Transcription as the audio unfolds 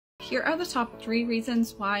Here are the top 3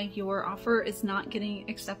 reasons why your offer is not getting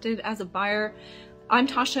accepted as a buyer. I'm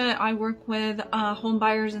Tasha. I work with home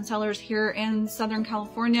buyers and sellers here in Southern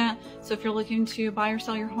California. So if you're looking to buy or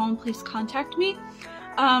sell your home, please contact me.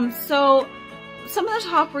 So some of the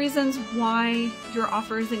top reasons why your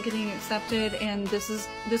offer isn't getting accepted, and this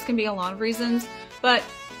can be a lot of reasons, but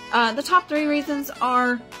the top 3 reasons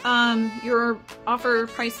are your offer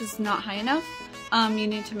price is not high enough. You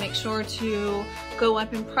need to make sure to go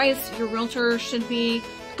up in price. Your realtor should be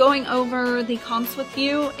going over the comps with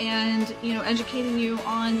you and, educating you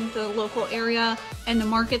on the local area and the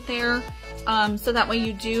market there. So that way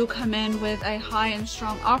you do come in with a high and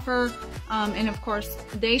strong offer. And of course,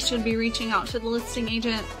 they should be reaching out to the listing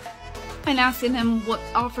agent and asking them what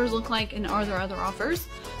offers look like and are there other offers.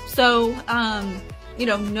 So,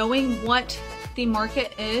 knowing what the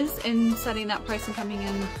market is and setting that price and coming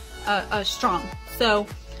in strong. So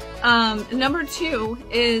number 2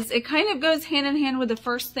 is, it kind of goes hand in hand with the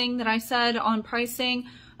first thing that I said on pricing.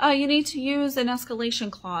 You need to use an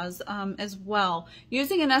escalation clause as well.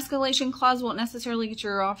 Using an escalation clause won't necessarily get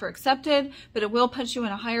your offer accepted, but it will put you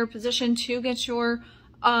in a higher position to get your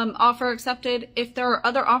offer accepted. If there are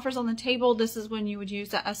other offers on the table, this is when you would use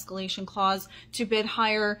that escalation clause to bid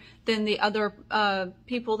higher than the other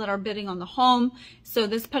people that are bidding on the home. So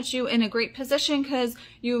this puts you in a great position because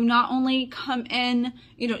you not only come in,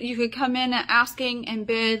 you could come in asking and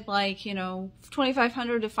bid like,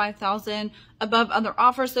 $2,500 to $5,000 above other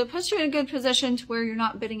offers. So it puts you in a good position to where you're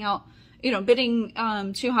not bidding out, bidding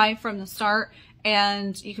too high from the start,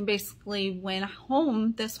 and you can basically win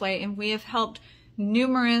home this way. And we have helped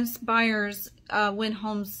numerous buyers win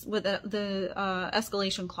homes with the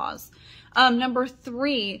escalation clause. Number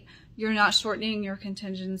 3, you're not shortening your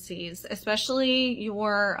contingencies, especially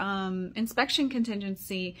your inspection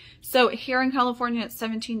contingency. So here in California, it's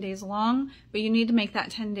 17 days long, but you need to make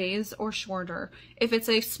that 10 days or shorter. If it's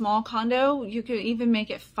a small condo, you could even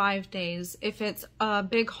make it 5 days. If it's a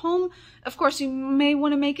big home, of course, you may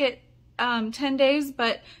want to make it 10 days,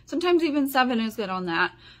 but sometimes even 7 is good on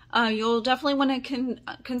that. You'll definitely want to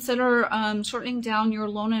consider shortening down your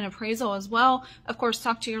loan and appraisal as well. Of course,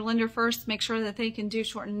 talk to your lender first. Make sure that they can do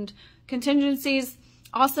shortened contingencies.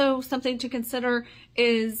 Also, something to consider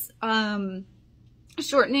is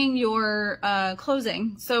shortening your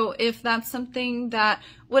closing. So if that's something that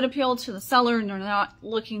would appeal to the seller and they're not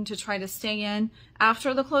looking to try to stay in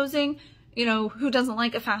after the closing, who doesn't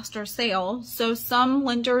like a faster sale? So some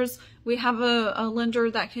lenders, we have a lender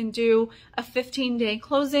that can do a 15-day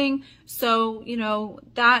closing. So,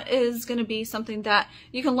 that is going to be something that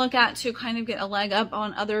you can look at to kind of get a leg up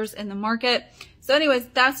on others in the market. So anyways,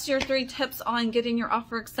 that's your 3 tips on getting your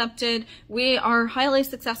offer accepted. We are highly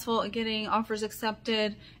successful at getting offers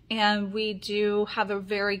accepted, and we do have a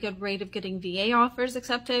very good rate of getting VA offers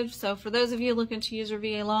accepted. So for those of you looking to use your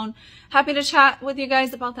VA loan, happy to chat with you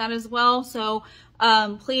guys about that as well. So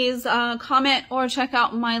please comment or check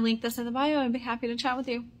out my link that's in the bio. I'd be happy to chat with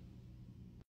you.